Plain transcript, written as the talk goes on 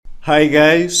Hi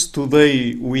guys,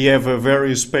 today we have a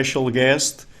very special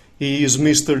guest. He is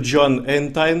Mr. John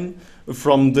Entine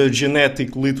from the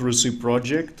Genetic Literacy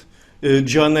Project.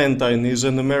 John Entine is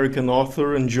an American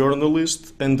author and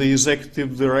journalist and the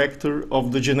executive director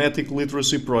of the Genetic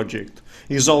Literacy Project.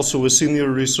 He is also a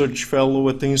senior research fellow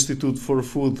at the Institute for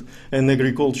Food and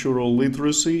Agricultural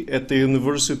Literacy at the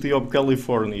University of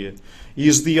California. He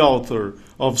is the author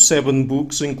of 7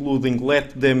 books, including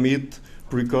Let Them Eat,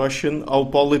 Precaution, How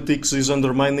Politics is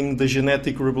Undermining the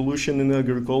Genetic Revolution in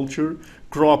Agriculture,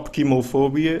 Crop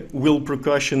Chemophobia, Will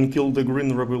Precaution Kill the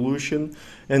Green Revolution,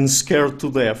 and Scared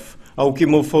to Death, How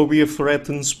Chemophobia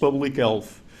Threatens Public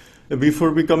Health.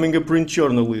 Before becoming a print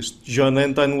journalist, John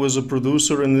Entine was a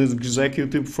producer and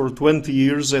executive for 20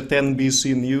 years at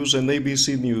NBC News and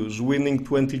ABC News, winning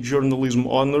 20 journalism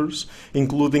honors,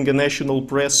 including a National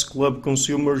Press Club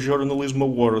Consumer Journalism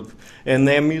Award and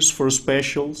Emmys for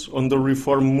specials on the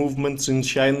reform movements in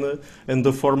China and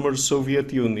the former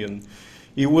Soviet Union.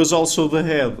 He was also the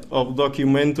head of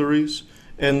documentaries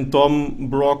and Tom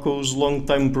Brokaws'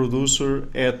 longtime producer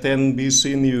at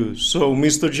NBC News. So,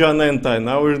 Mr. John Entine,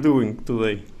 how are you doing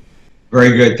today?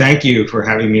 Very good. Thank you for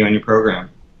having me on your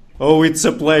program. Oh, it's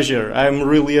a pleasure. I'm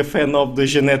really a fan of the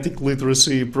Genetic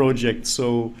Literacy Project,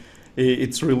 so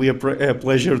it's really a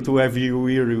pleasure to have you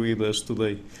here with us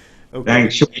today. Okay.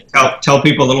 Thanks. Should we tell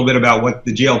people a little bit about what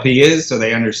the GLP is so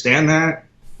they understand that?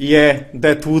 Yeah,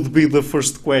 that would be the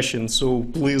first question, so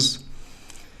please.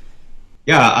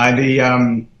 Yeah,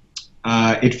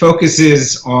 it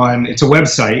focuses on, it's a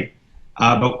website,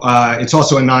 but it's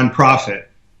also a nonprofit.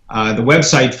 The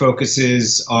website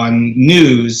focuses on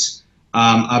news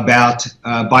about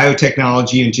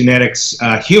biotechnology and genetics,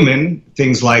 human,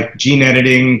 things like gene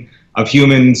editing of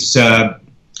humans,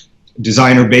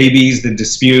 designer babies, the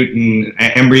dispute and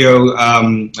embryo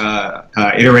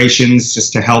iterations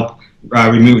just to help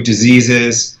remove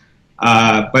diseases.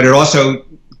 But it also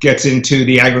gets into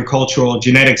the agricultural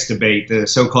genetics debate, the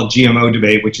so-called GMO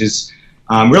debate, which is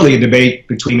really a debate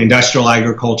between industrial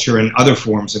agriculture and other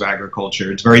forms of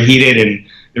agriculture. It's very heated and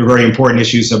there are very important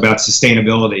issues about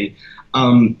sustainability.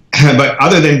 But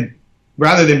rather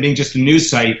than being just a news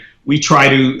site, we try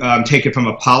to take it from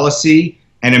a policy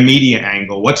and a media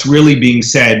angle. What's really being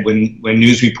said when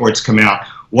news reports come out?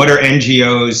 What are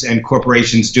NGOs and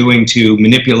corporations doing to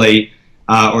manipulate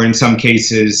or in some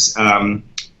cases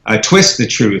twist the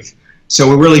truth? So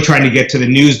we're really trying to get to the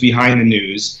news behind the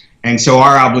news. And so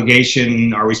our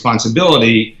obligation, our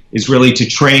responsibility is really to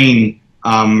train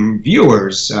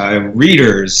viewers,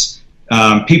 readers,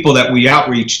 people that we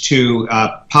outreach to,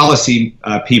 policy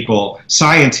people,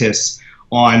 scientists,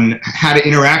 on how to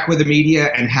interact with the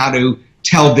media and how to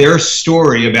tell their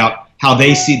story about how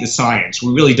they see the science.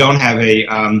 We really don't have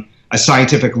a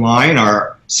scientific line.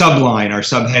 Our subline, our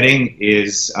subheading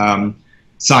is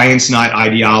science, not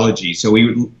ideology. So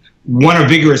we want a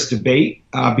vigorous debate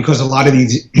because a lot of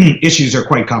these issues are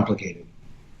quite complicated.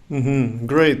 Mm-hmm.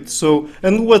 Great. So,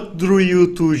 and what drew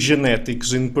you to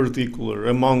genetics in particular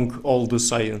among all the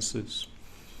sciences?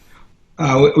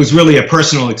 It was really a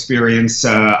personal experience.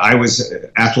 I was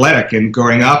athletic and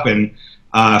growing up and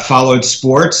followed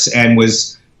sports and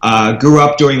grew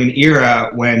up during an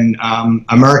era when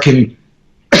American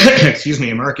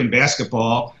American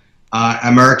basketball,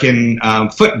 American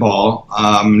football,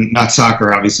 not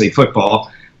soccer, obviously,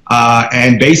 football,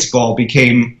 and baseball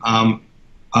became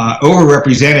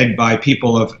overrepresented by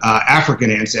people of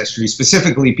African ancestry,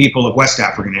 specifically people of West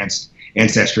African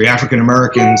ancestry, African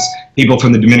Americans, people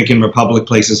from the Dominican Republic,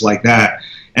 places like that.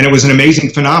 And it was an amazing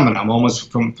phenomenon, almost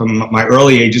from my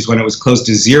early ages when it was close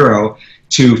to zero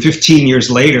to 15 years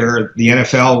later, the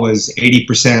NFL was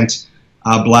 80%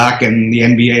 black and the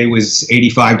NBA was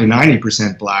 85 to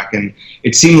 90% black. And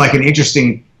it seemed like an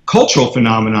interesting cultural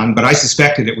phenomenon, but I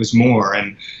suspected it was more.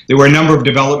 And there were a number of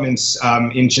developments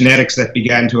in genetics that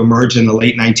began to emerge in the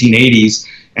late 1980s.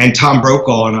 And Tom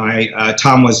Brokaw and I,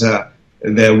 Tom was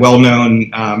the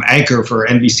well-known anchor for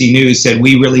NBC News, said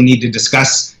we really need to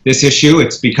discuss this issue.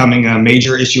 It's becoming a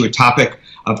major issue, a topic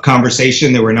of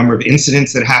conversation. There were a number of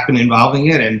incidents that happened involving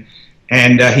it,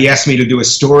 and he asked me to do a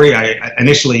story. I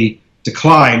initially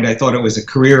declined. I thought it was a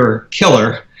career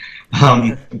killer,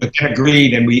 but then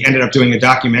agreed, and we ended up doing a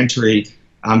documentary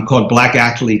called Black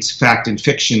Athletes, Fact and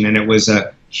Fiction, and it was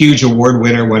a huge award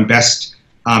winner, won Best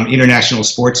International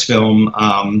Sports Film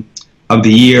of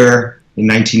the Year in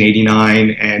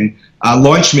 1989, and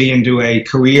launched me into a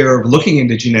career of looking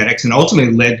into genetics, and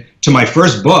ultimately led to my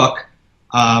first book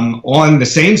on the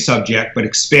same subject, but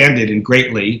expanded and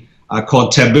greatly,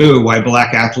 called Taboo: Why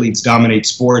Black Athletes Dominate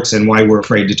Sports and Why We're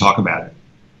Afraid to Talk About It.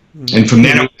 And from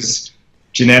then it was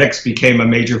genetics became a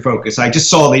major focus. I just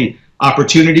saw the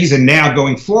opportunities, and now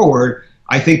going forward,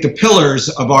 I think the pillars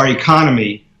of our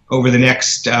economy over the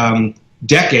next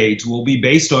decades will be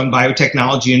based on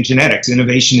biotechnology and genetics,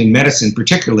 innovation in medicine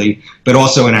particularly, but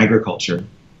also in agriculture.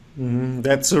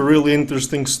 That's a really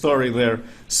interesting story there.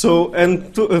 So, and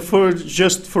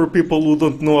for people who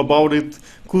don't know about it,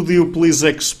 could you please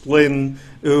explain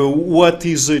what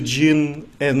is a gene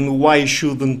and why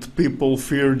shouldn't people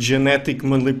fear genetic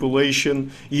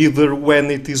manipulation, either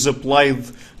when it is applied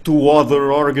to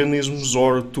other organisms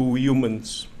or to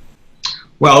humans?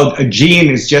 Well, a gene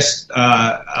is just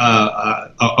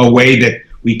a way that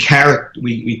we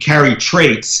carry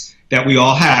traits that we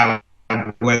all have,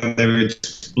 whether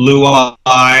it's blue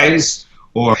eyes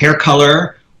or hair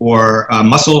color or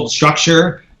muscle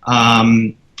structure.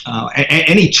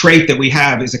 Any trait that we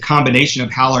have is a combination of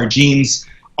how our genes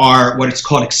are what it's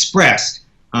called expressed,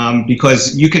 because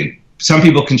some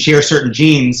people can share certain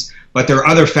genes, but there are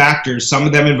other factors, some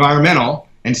of them environmental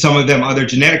and some of them other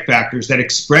genetic factors that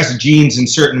express genes in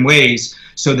certain ways,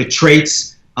 so the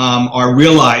traits are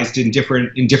realized in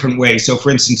different ways. So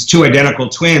for instance, two identical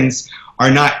twins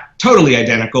are not totally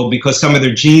identical because some of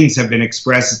their genes have been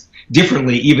expressed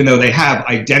differently, even though they have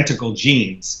identical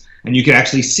genes. And you can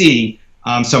actually see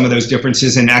some of those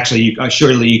differences, and actually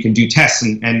surely you can do tests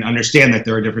and understand that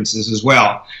there are differences as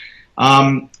well.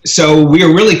 So we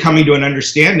are really coming to an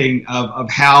understanding of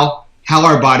how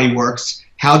our body works,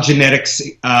 how genetics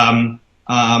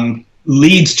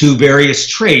leads to various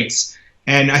traits.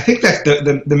 And I think that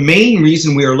the main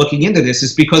reason we are looking into this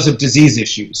is because of disease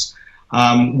issues.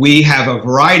 We have a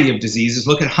variety of diseases.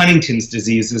 Look at Huntington's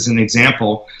disease as an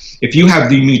example. If you have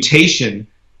the mutation,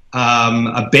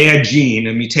 a bad gene,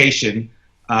 a mutation,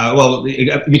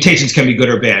 mutations can be good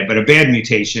or bad, but a bad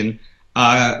mutation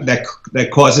that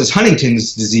causes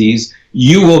Huntington's disease,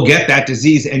 you will get that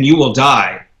disease and you will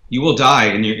die. You will die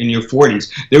in your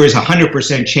 40s. There is a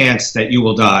 100% chance that you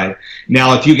will die.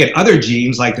 Now, if you get other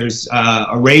genes, like there's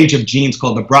a range of genes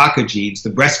called the BRCA genes, the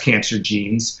breast cancer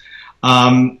genes,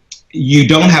 you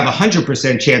don't have a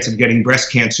 100% chance of getting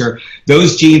breast cancer.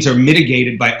 Those genes are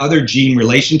mitigated by other gene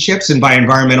relationships and by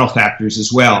environmental factors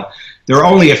as well. There are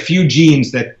only a few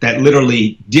genes that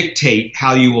literally dictate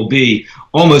how you will be.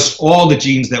 Almost all the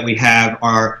genes that we have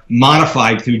are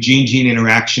modified through gene-gene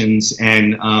interactions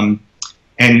and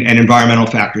environmental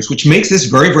factors, which makes this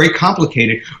very, very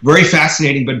complicated, very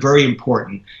fascinating, but very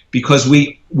important, because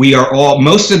we are all,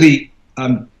 most of the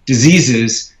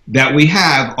diseases that we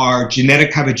have are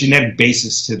have a genetic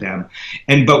basis to them.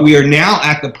 But we are now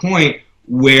at the point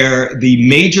where the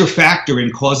major factor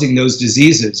in causing those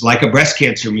diseases, like a breast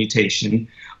cancer mutation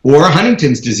or a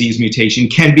Huntington's disease mutation,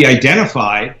 can be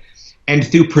identified, and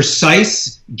through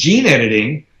precise gene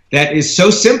editing that is so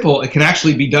simple, it can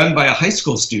actually be done by a high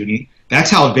school student. That's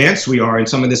how advanced we are in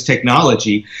some of this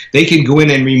technology. They can go in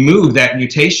and remove that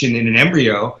mutation in an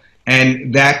embryo,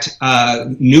 and that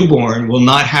newborn will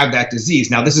not have that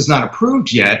disease. Now, this is not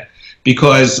approved yet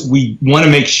because we want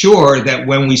to make sure that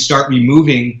when we start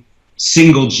removing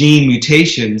single gene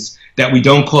mutations, that we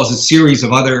don't cause a series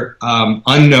of other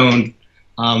unknown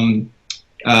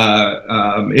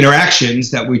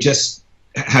interactions that we just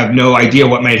have no idea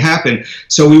what might happen.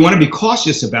 So we want to be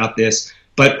cautious about this.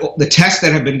 But the tests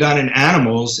that have been done in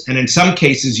animals, and in some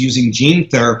cases using gene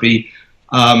therapy,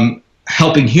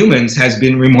 helping humans, has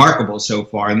been remarkable so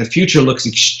far. And the future looks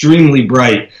extremely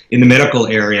bright in the medical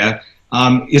area.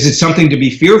 Is it something to be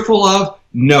fearful of?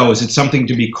 No. Is it something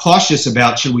to be cautious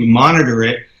about? Should we monitor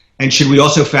it? And should we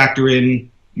also factor in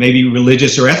maybe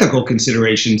religious or ethical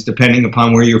considerations depending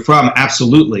upon where you're from?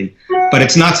 Absolutely. But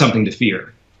it's not something to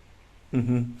fear.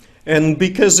 Mm-hmm. And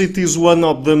because it is one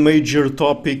of the major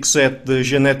topics at the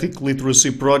Genetic Literacy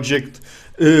Project,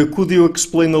 could you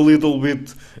explain a little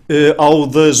bit how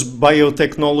does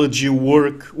biotechnology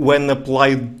work when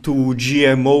applied to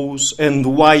GMOs, and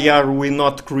why are we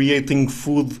not creating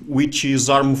food which is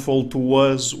harmful to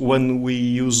us when we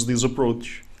use this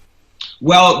approach?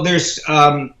 Well, there's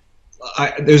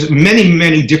many,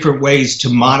 many different ways to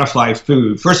modify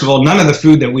food. First of all, none of the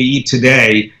food that we eat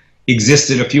today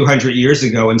existed a few hundred years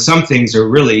ago, and some things are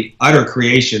really utter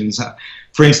creations.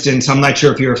 For instance, I'm not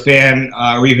sure if you're a fan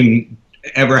or even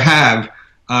ever have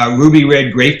ruby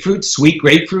red grapefruit, sweet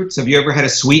grapefruits. Have you ever had a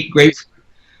sweet grapefruit?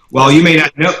 Well, you may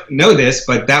not know this,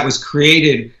 but that was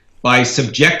created by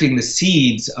subjecting the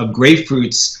seeds of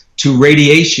grapefruits to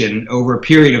radiation over a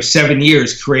period of 7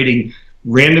 years, creating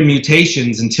random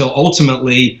mutations until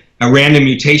ultimately a random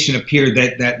mutation appeared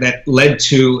that led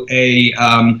to a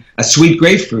sweet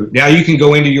grapefruit. Now you can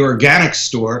go into your organic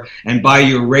store and buy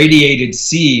your radiated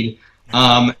seed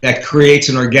that creates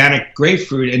an organic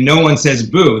grapefruit, and no one says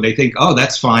boo. They think, oh,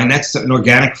 that's fine, that's an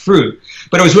organic fruit.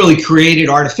 But it was really created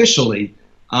artificially.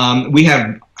 We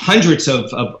have hundreds of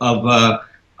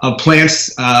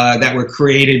plants that were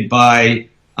created by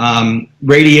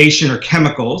radiation or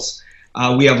chemicals.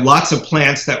 We have lots of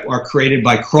plants that are created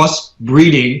by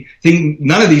crossbreeding.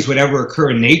 None of these would ever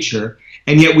occur in nature,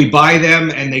 and yet we buy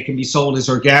them and they can be sold as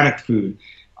organic food.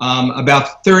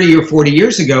 About 30 or 40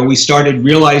 years ago, we started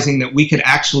realizing that we could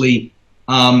actually,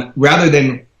 rather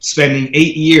than spending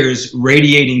 8 years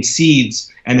radiating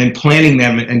seeds and then planting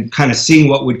them and kind of seeing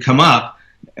what would come up,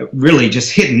 really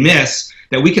just hit and miss,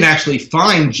 that we could actually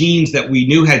find genes that we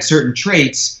knew had certain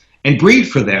traits and breed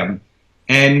for them.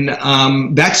 And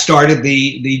that started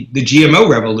the GMO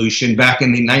revolution back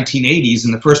in the 1980s,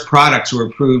 and the first products were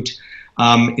approved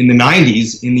in the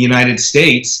 90s in the United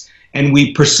States. And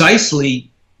we precisely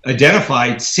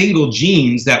identified single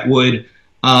genes that would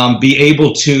be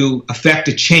able to affect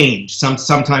a change.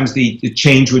 Sometimes the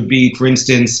change would be, for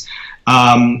instance, there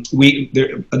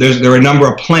are a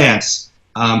number of plants,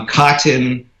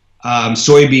 cotton,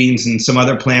 soybeans, and some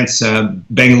other plants.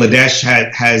 Bangladesh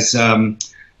has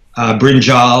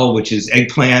brinjal, which is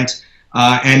eggplant,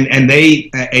 and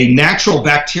a natural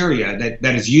bacteria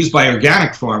that is used by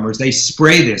organic farmers. They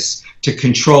spray this to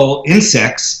control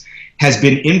insects, has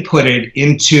been inputted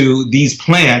into these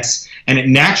plants, and it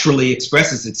naturally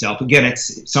expresses itself. Again,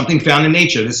 it's something found in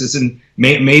nature. This isn't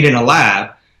made in a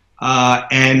lab,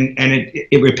 and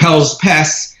it repels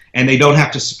pests, and they don't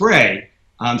have to spray.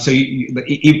 So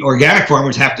organic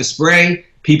farmers have to spray.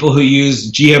 People who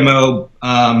use GMO,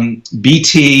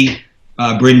 BT,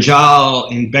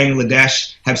 brinjal in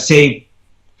Bangladesh have saved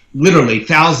literally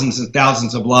thousands and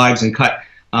thousands of lives and cut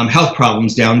health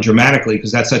problems down dramatically,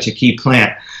 because that's such a key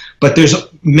plant. But there's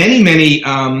many, many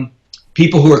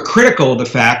people who are critical of the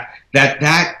fact that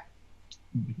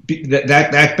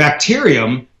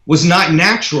bacterium was not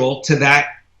natural to that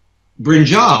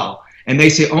brinjal. And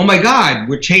they say, oh my God,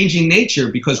 we're changing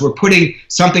nature because we're putting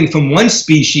something from one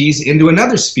species into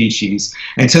another species.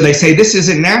 And so they say this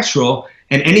isn't natural,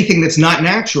 and anything that's not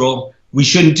natural, we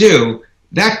shouldn't do.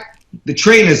 The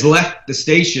train has left the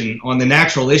station on the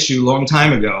natural issue a long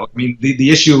time ago. I mean,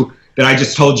 the issue that I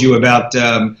just told you about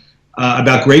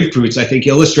grapefruits, I think,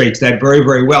 illustrates that very,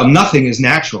 very well. Nothing is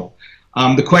natural.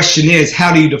 The question is,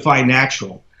 how do you define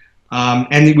natural?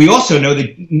 And we also know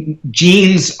that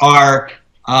genes are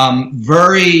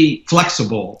very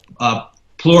flexible.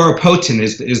 Pluripotent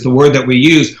is the word that we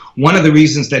use. One of the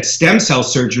reasons that stem cell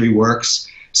surgery works,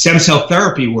 stem cell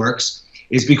therapy works,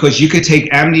 is because you could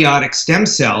take amniotic stem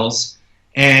cells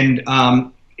and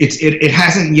it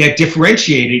hasn't yet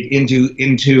differentiated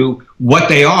into what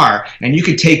they are. And you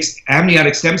could take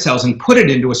amniotic stem cells and put it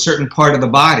into a certain part of the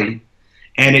body,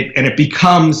 and it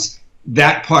becomes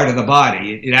that part of the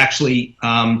body. It actually,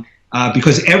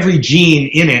 because every gene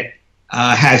in it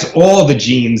has all the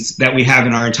genes that we have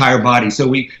in our entire body. So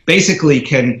we basically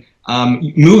can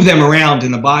move them around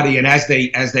in the body, and as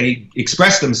they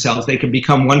express themselves, they can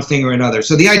become one thing or another.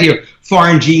 So the idea of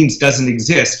foreign genes doesn't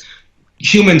exist.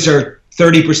 Humans are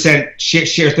 30%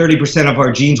 share 30% of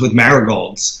our genes with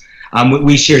marigolds.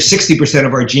 We share 60%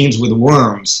 of our genes with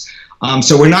worms.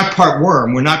 So we're not part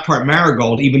worm, we're not part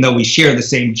marigold, even though we share the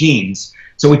same genes.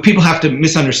 So people have to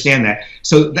misunderstand that.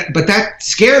 But that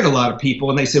scared a lot of people,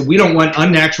 and they said, we don't want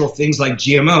unnatural things like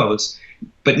GMOs.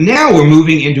 But now we're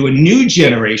moving into a new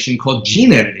generation called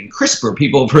gene editing, CRISPR.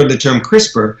 People have heard the term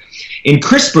CRISPR. In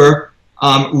CRISPR,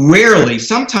 rarely,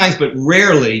 sometimes but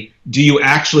rarely, do you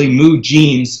actually move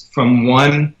genes from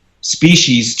one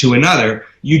species to another.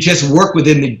 You just work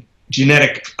within the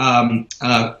genetic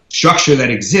structure that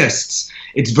exists.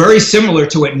 It's very similar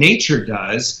to what nature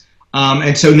does.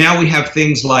 And so now we have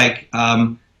things like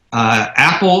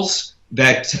apples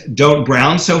that don't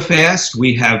brown so fast.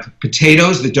 We have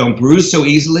potatoes that don't bruise so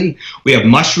easily. We have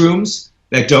mushrooms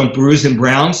that don't bruise and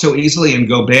brown so easily and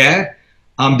go bad.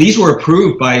 These were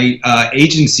approved by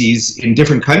agencies in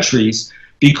different countries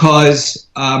because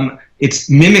it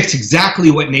mimics exactly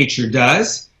what nature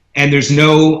does, and there's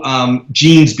no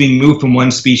genes being moved from one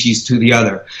species to the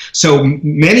other. So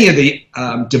many of the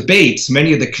debates,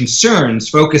 many of the concerns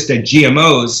focused at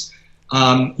GMOs,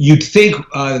 you'd think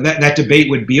that debate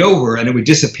would be over and it would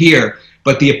disappear.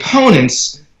 But the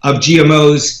opponents of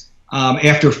GMOs,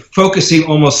 after focusing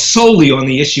almost solely on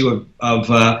the issue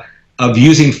of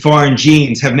using foreign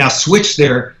genes, have now switched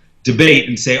their debate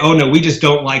and say, oh no, we just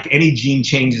don't like any gene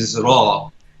changes at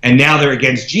all. And now they're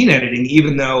against gene editing,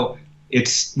 even though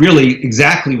it's really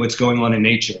exactly what's going on in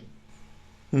nature.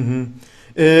 Mm-hmm.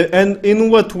 And in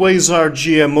what ways are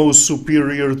GMOs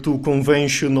superior to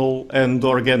conventional and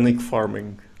organic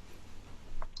farming?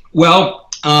 Well,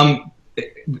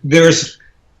 there's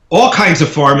all kinds of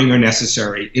farming are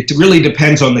necessary. It really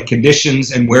depends on the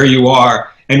conditions and where you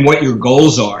are and what your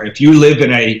goals are. If you live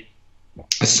in a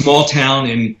small town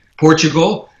in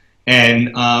Portugal and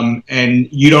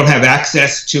you don't have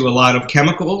access to a lot of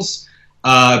chemicals,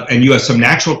 and you have some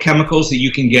natural chemicals that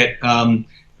you can get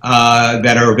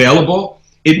that are available,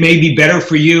 it may be better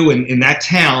for you in that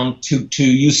town to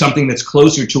use something that's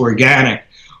closer to organic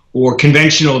or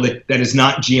conventional that is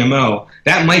not GMO.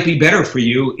 That might be better for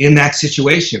you in that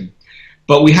situation.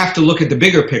 But we have to look at the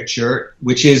bigger picture,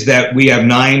 which is that we have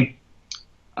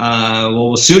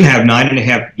we'll soon have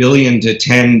 9.5 billion to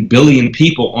 10 billion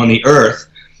people on the earth.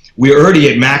 We're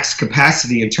already at max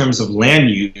capacity in terms of land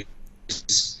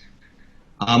use.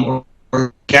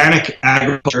 Organic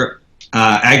agriculture,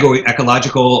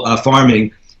 agroecological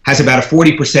farming has about a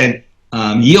 40%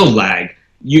 yield lag.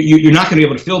 You're not going to be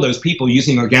able to fill those people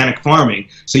using organic farming,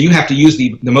 so you have to use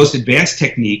the most advanced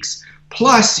techniques.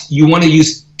 Plus, you want to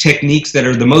use techniques that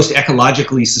are the most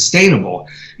ecologically sustainable.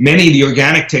 Many of the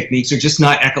organic techniques are just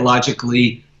not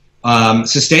ecologically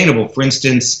sustainable. For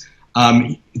instance,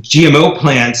 GMO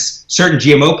plants, certain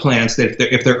GMO plants, that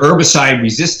if they're herbicide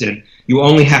resistant, you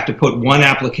only have to put one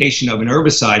application of an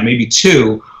herbicide, maybe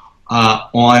two,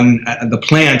 on the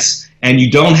plants, and you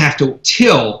don't have to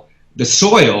till the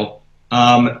soil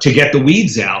to get the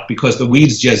weeds out, because the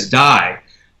weeds just die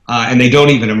and they don't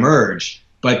even emerge.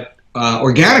 But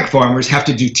organic farmers have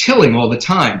to do tilling all the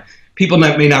time. People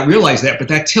may not realize that, but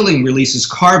that tilling releases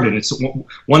carbon. It's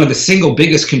one of the single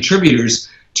biggest contributors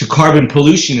to carbon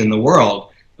pollution in the world.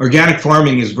 Organic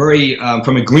farming is very,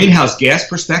 from a greenhouse gas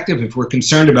perspective, if we're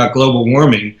concerned about global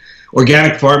warming,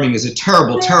 organic farming is a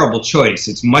terrible, terrible choice.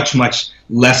 It's much, much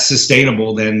less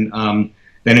sustainable than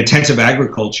intensive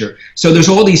agriculture. So there's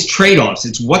all these trade-offs.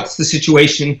 It's what's the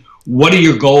situation, what are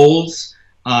your goals?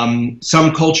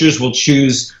 Some cultures will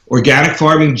choose organic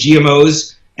farming,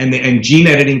 GMOs, and gene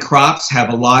editing crops have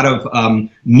a lot of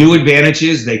new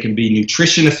advantages. They can be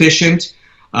nutrition efficient.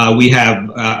 We have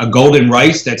a golden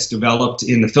rice that's developed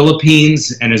in the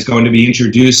Philippines and is going to be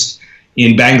introduced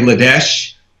in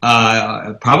Bangladesh,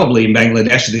 probably in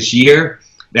Bangladesh this year.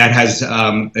 That has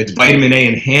it's vitamin A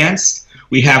enhanced.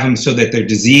 We have them so that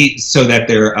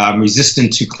they're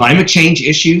resistant to climate change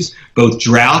issues, both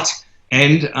drought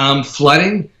and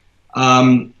flooding,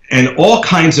 and all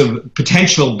kinds of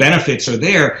potential benefits are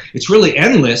there. It's really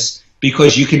endless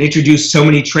because you can introduce so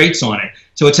many traits on it.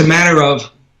 So it's a matter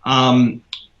of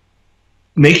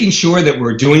making sure that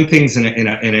we're doing things in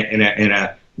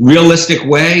a realistic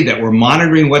way, that we're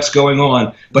monitoring what's going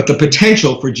on. But the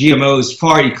potential for GMOs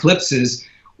far eclipses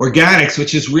organics,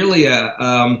 which is really a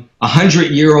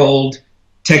 100-year-old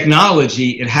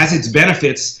technology. It has its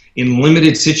benefits in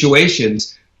limited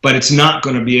situations, but it's not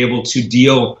going to be able to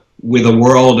deal with a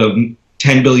world of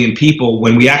 10 billion people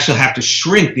when we actually have to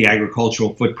shrink the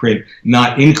agricultural footprint,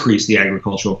 not increase the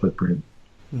agricultural footprint.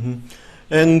 Mm-hmm.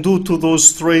 And due to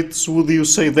those traits, would you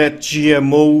say that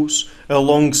GMOs,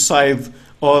 alongside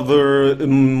other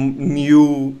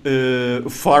new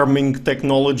farming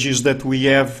technologies that we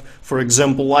have, for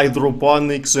example,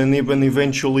 hydroponics and even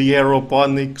eventually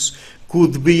aeroponics,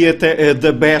 could be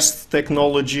the best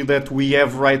technology that we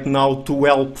have right now to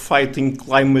help fighting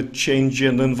climate change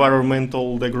and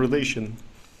environmental degradation?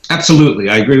 Absolutely,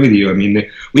 I agree with you. I mean,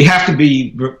 we have to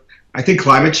be, I think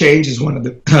climate change is one of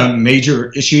the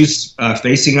major issues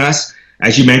facing us.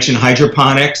 As you mentioned,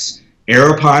 hydroponics,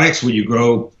 aeroponics, where you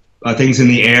grow things in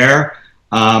the air.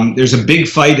 There's a big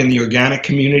fight in the organic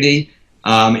community.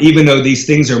 Even though these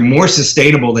things are more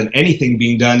sustainable than anything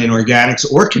being done in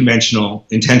organics or conventional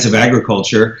intensive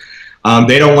agriculture,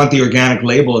 they don't want the organic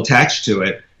label attached to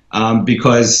it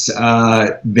because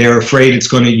they're afraid it's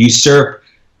going to usurp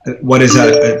what is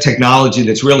a technology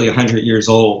that's really 100 years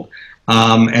old.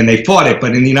 And they fought it,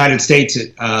 but in the United States,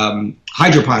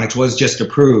 hydroponics was just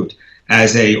approved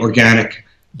as a organic.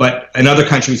 But in other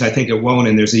countries, I think it won't,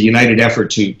 and there's a united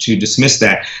effort to dismiss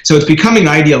that. So it's becoming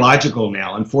ideological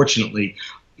now, unfortunately.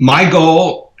 My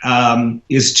goal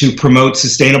is to promote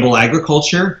sustainable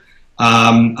agriculture.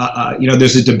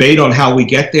 There's a debate on how we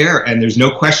get there, and there's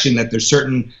no question that there's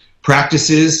certain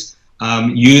practices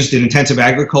used in intensive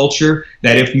agriculture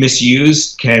that, if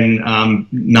misused, can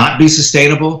not be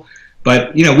sustainable.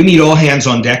 But, we need all hands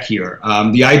on deck here.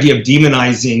 The idea of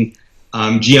demonizing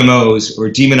GMOs or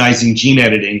demonizing gene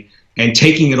editing and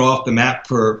taking it off the map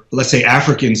for, let's say,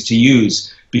 Africans to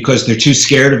use because they're too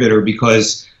scared of it or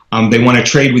because they want to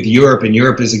trade with Europe and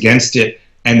Europe is against it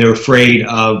and they're afraid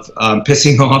of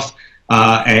pissing off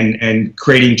and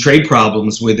creating trade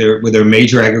problems with their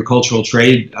major agricultural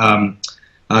trade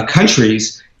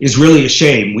countries is really a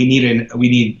shame.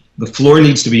 The floor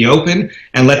needs to be open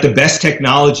and let the best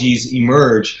technologies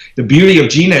emerge. The beauty of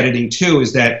gene editing too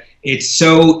is that it's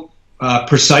so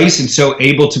precise and so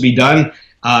able to be done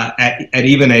at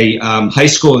even a high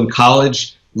school and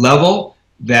college level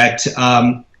that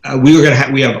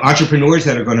we have entrepreneurs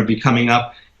that are going to be coming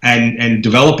up and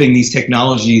developing these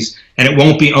technologies, and it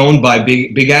won't be owned by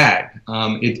big ag.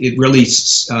 It really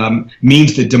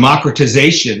means the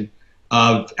democratization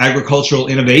of agricultural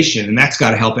innovation, and that's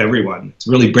got to help everyone. It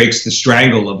really breaks the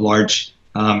strangle of large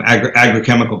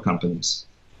agrochemical companies.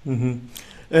 Mm-hmm.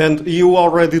 And you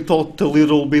already talked a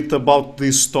little bit about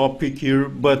this topic here,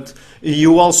 but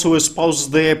you also espouse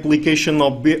the application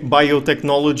of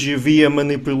biotechnology via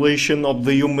manipulation of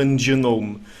the human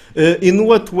genome. In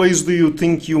what ways do you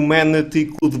think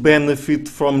humanity could benefit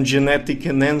from genetic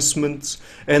enhancements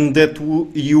and that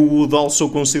you would also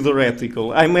consider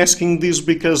ethical? I'm asking this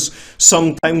because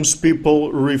sometimes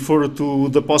people refer to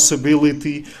the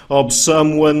possibility of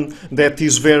someone that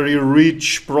is very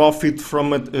rich profit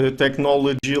from a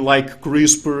technology like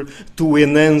CRISPR to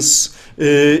enhance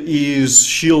his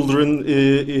children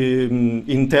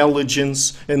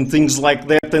intelligence and things like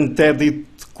that, and that it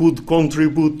could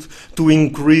contribute to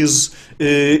increase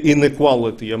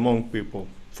inequality among people,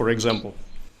 for example?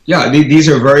 Yeah, these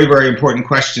are very, very important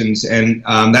questions, and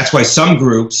that's why some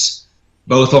groups,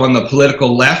 both on the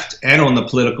political left and on the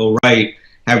political right,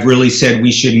 have really said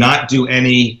we should not do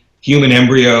any human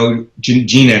embryo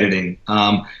gene editing,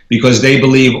 because they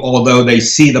believe, although they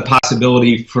see the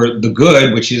possibility for the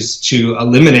good, which is to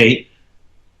eliminate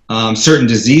certain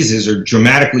diseases or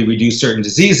dramatically reduce certain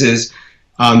diseases,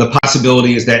 the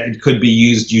possibility is that it could be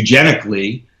used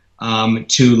eugenically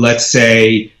to, let's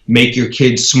say, make your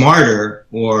kids smarter,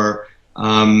 or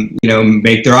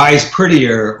make their eyes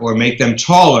prettier, or make them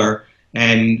taller,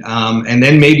 and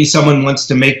then maybe someone wants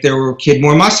to make their kid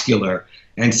more muscular,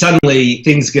 and suddenly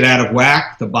things get out of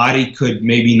whack. The body could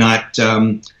maybe not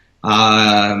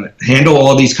handle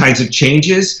all these kinds of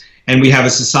changes, and we have a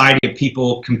society of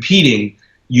people competing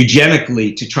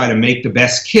eugenically to try to make the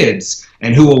best kids,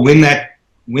 and who will win that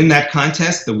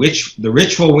contest? The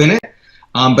rich will win it,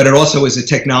 but it also is a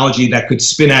technology that could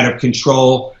spin out of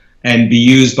control and be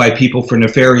used by people for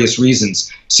nefarious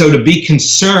reasons. So to be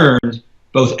concerned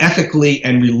both ethically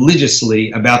and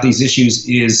religiously about these issues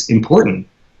is important.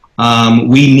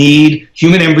 We need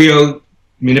human embryo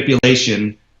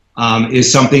manipulation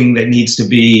is something that needs to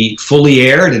be fully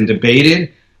aired and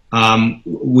debated.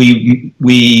 We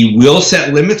will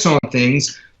set limits on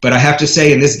things, but I have to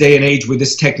say, in this day and age where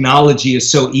this technology is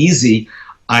so easy,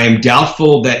 I am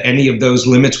doubtful that any of those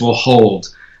limits will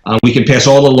hold. We can pass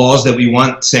all the laws that we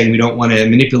want, saying we don't want to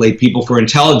manipulate people for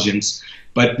intelligence,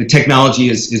 but the technology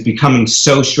is becoming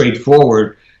so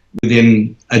straightforward.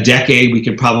 Within a decade, we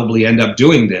could probably end up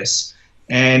doing this,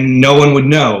 and no one would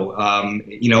know.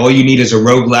 All you need is a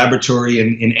rogue laboratory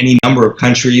in any number of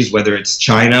countries, whether it's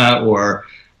China or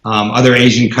other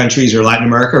Asian countries or Latin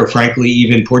America, or frankly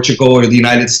even Portugal or the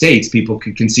United States. People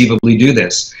could conceivably do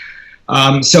this.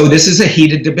 So this is a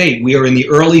heated debate. We are in the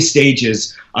early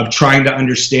stages of trying to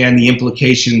understand the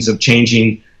implications of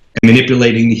changing and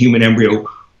manipulating the human embryo.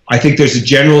 I think there's a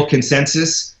general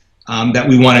consensus that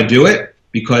we want to do it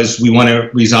because we want to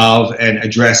resolve and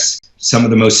address some of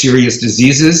the most serious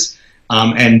diseases.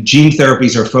 And gene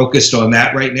therapies are focused on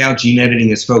that right now. Gene editing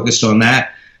is focused on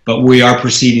that. But we are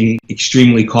proceeding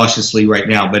extremely cautiously right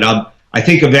now. But I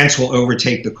think events will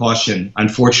overtake the caution,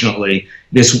 unfortunately.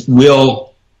 This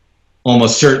will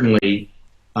almost certainly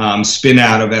spin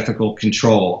out of ethical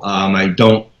control.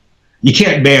 You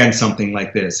can't ban something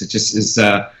like this. It just is,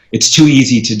 it's too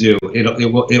easy to do.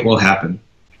 It will happen.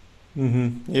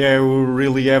 Mm-hmm. Yeah, we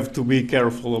really have to be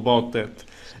careful about that.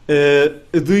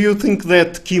 Do you think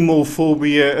that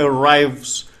chemophobia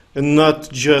arrives not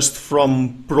just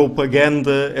from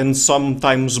propaganda and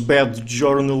sometimes bad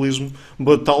journalism,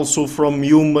 but also from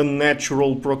human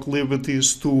natural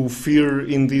proclivities to fear,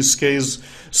 in this case,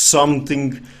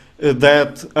 something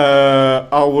that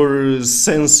our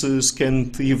senses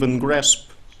can't even grasp?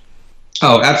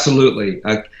 Oh, absolutely.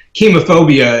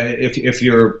 Chemophobia, if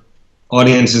your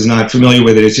audience is not familiar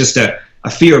with it, it's just a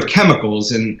fear of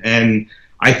chemicals, and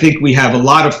I think we have a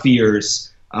lot of fears.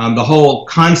 The whole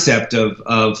concept of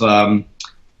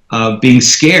being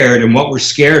scared and what we're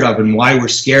scared of and why we're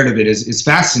scared of it is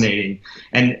fascinating.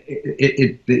 And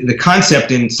the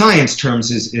concept in science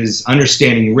terms is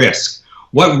understanding risk.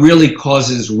 What really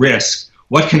causes risk?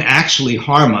 What can actually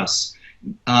harm us?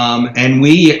 And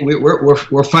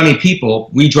we're funny people.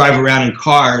 We drive around in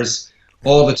cars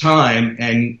all the time,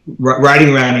 and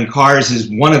riding around in cars is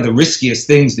one of the riskiest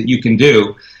things that you can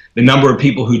do. The number of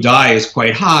people who die is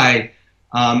quite high,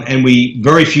 and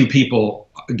very few people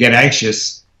get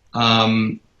anxious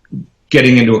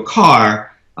getting into a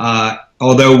car,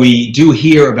 although we do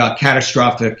hear about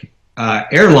catastrophic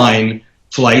airline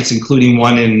flights, including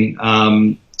one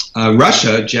in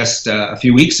Russia just a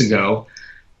few weeks ago.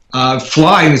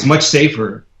 Flying is much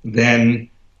safer than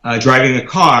driving a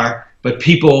car, but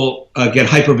people get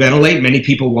hyperventilate. Many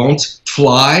people won't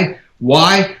fly.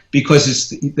 Why? Because it's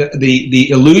the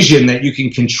illusion that you can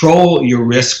control your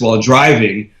risk while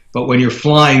driving, but when you're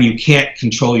flying, you can't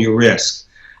control your risk.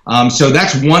 So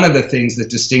that's one of the things that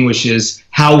distinguishes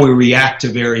how we react to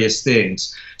various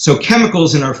things. So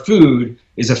chemicals in our food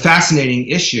is a fascinating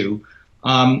issue.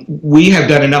 We have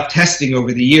done enough testing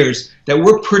over the years that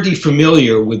we're pretty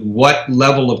familiar with what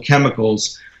level of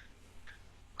chemicals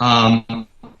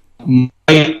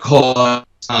might cause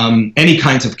any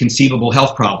kinds of conceivable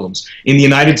health problems. In the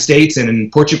United States and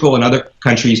in Portugal and other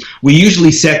countries, we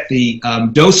usually set the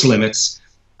dose limits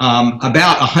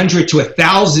about 100 to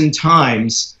 1,000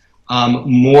 times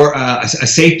more, a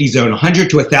safety zone, 100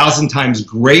 to 1,000 times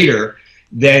greater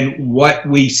than what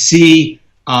we see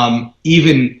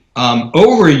even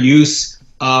overuse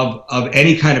of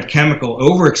any kind of chemical,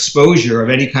 overexposure of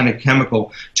any kind of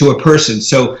chemical to a person.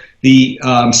 So the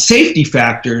safety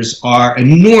factors are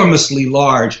enormously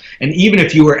large, and even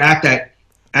if you were at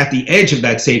the edge of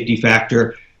that safety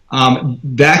factor,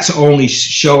 that's only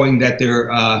showing that there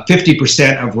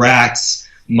 50% of rats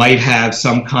might have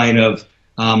some kind of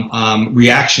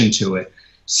reaction to it.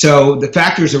 So the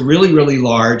factors are really, really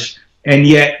large, and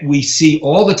yet we see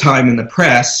all the time in the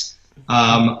press,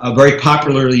 very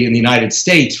popularly in the United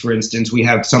States, for instance, we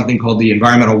have something called the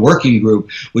Environmental Working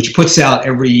Group, which puts out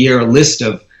every year a list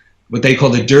of what they call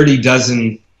the dirty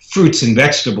dozen fruits and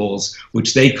vegetables,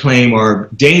 which they claim are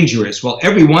dangerous. Well,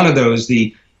 every one of those,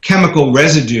 the chemical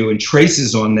residue and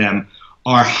traces on them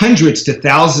are hundreds to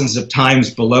thousands of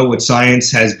times below what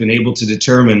science has been able to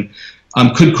determine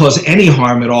could cause any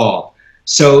harm at all.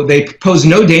 So they pose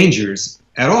no dangers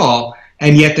at all,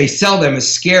 and yet they sell them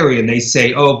as scary, and they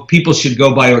say, oh, people should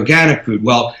go buy organic food.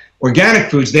 Well,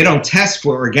 organic foods, they don't test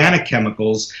for organic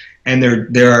chemicals, and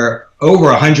there are over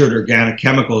 100 organic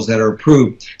chemicals that are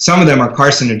approved. Some of them are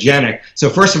carcinogenic.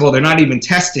 So first of all, they're not even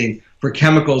testing for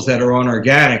chemicals that are on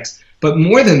organics. But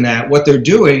more than that, what they're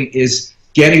doing is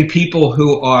getting people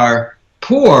who are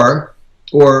poor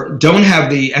or don't have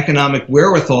the economic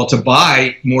wherewithal to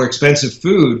buy more expensive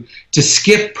food to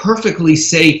skip perfectly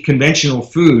safe conventional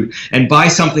food and buy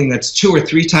something that's 2 or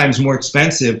 3 times more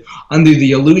expensive under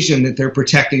the illusion that they're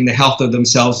protecting the health of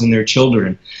themselves and their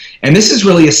children. And this is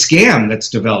really a scam that's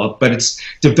developed, but it's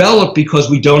developed because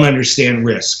we don't understand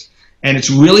risk. And it's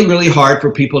really, really hard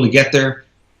for people to get their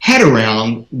head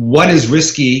around what is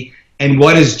risky and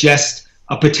what is just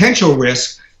a potential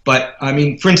risk. But I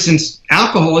mean, for instance,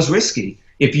 alcohol is risky.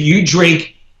 If you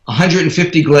drink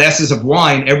 150 glasses of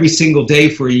wine every single day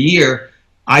for a year,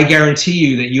 I guarantee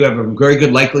you that you have a very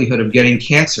good likelihood of getting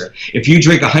cancer. If you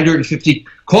drink 150,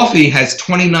 coffee has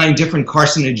 29 different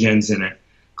carcinogens in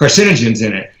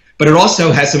it, but it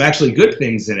also has some actually good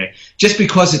things in it. Just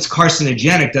because it's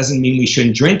carcinogenic doesn't mean we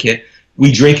shouldn't drink it. We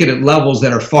drink it at levels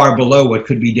that are far below what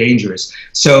could be dangerous.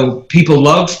 So people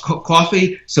love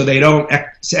coffee, so they don't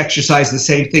exercise the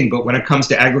same thing. But when it comes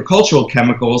to agricultural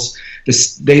chemicals,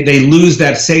 they lose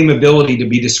that same ability to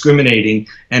be discriminating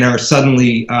and are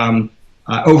suddenly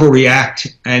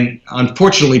overreact. And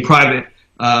unfortunately, private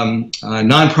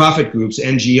nonprofit groups,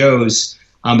 NGOs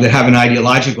that have an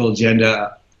ideological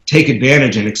agenda take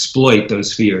advantage and exploit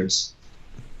those fears.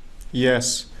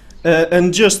 Yes.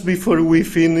 And just before we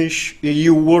finish,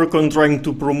 you work on trying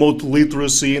to promote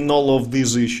literacy in all of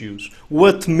these issues.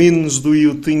 What means do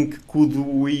you think could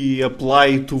we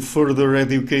apply to further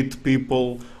educate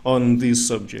people on these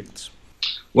subjects?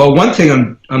 Well, one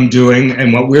thing I'm doing,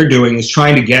 and what we're doing, is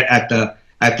trying to get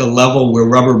at the level where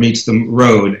rubber meets the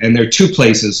road. And there are 2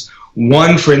 places.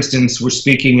 One, for instance, we're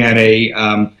speaking at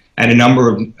a number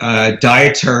of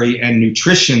dietary and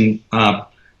nutrition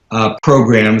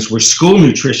programs where school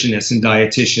nutritionists and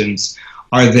dietitians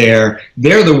are there.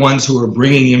 They're the ones who are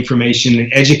bringing information and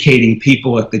educating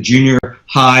people at the junior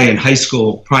high and high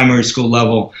school, primary school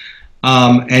level,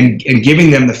 and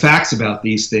giving them the facts about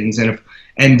these things.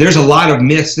 And there's a lot of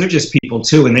myths. They're just people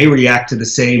too, and they react to the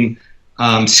same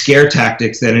scare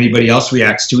tactics that anybody else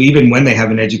reacts to, even when they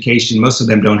have an education. Most of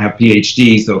them don't have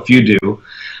PhDs, though a few do.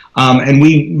 And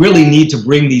we really need to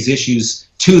bring these issues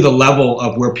to the level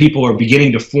of where people are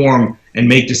beginning to form and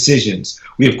make decisions.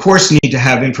 We, of course, need to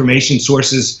have information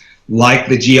sources like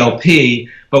the GLP,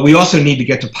 but we also need to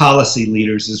get to policy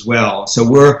leaders as well. So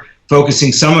we're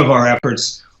focusing some of our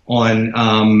efforts on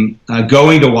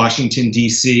going to Washington,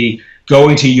 D.C.,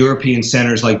 going to European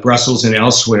centers like Brussels and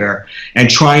elsewhere, and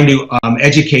trying to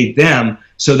educate them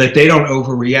so that they don't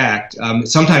overreact.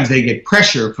 Sometimes they get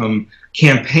pressure from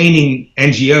campaigning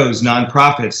NGOs,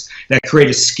 nonprofits, that create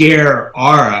a scare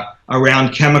aura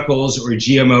around chemicals or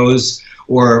GMOs,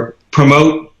 or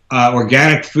promote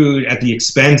organic food at the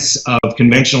expense of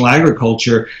conventional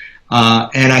agriculture.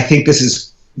 And I think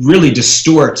this really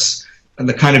distorts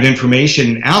the kind of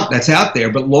information that's out there.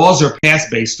 But laws are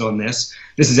passed based on this.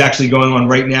 This is actually going on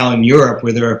right now in Europe,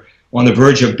 where they're on the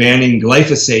verge of banning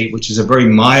glyphosate, which is a very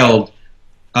mild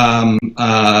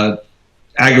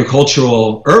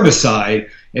agricultural herbicide.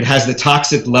 It has the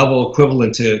toxic level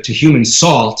equivalent to human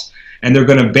salt, and they're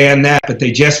going to ban that. But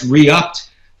they just re-upped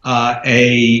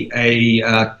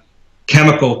a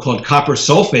chemical called copper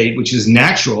sulfate, which is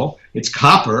natural. It's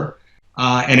copper,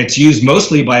 and it's used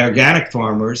mostly by organic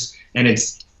farmers, and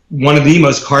it's one of the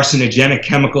most carcinogenic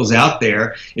chemicals out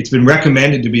there. It's been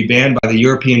recommended to be banned by the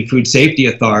European Food Safety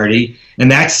Authority, and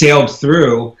that sailed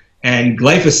through. And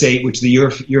glyphosate, which the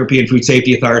European Food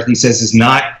Safety Authority says is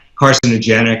not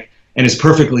carcinogenic and is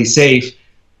perfectly safe,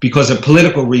 because of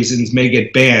political reasons may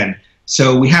get banned.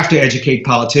 So we have to educate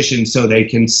politicians so they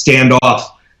can stand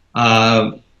off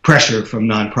pressure from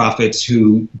nonprofits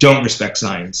who don't respect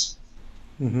science.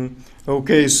 Mm-hmm.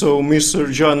 Okay, so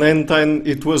Mr. John Entine,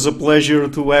 it was a pleasure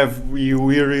to have you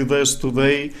here with us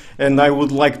today, and I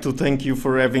would like to thank you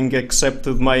for having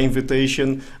accepted my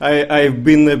invitation. I've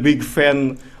been a big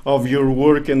fan of your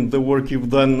work and the work you've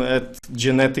done at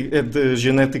the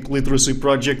Genetic Literacy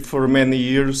Project for many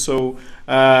years, so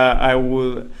I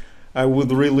would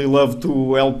really love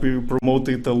to help you promote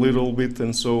it a little bit,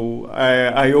 and so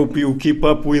I hope you keep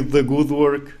up with the good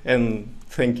work, and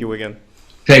thank you again.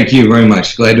 Thank you very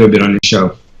much. Glad to have been on the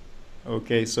show.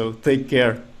 Okay, so take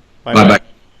care. Bye-bye.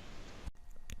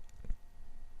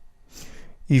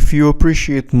 If you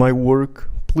appreciate my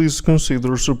work, please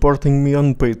consider supporting me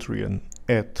on Patreon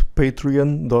at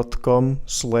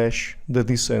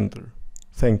patreon.com/thedissenter.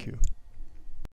 Thank you.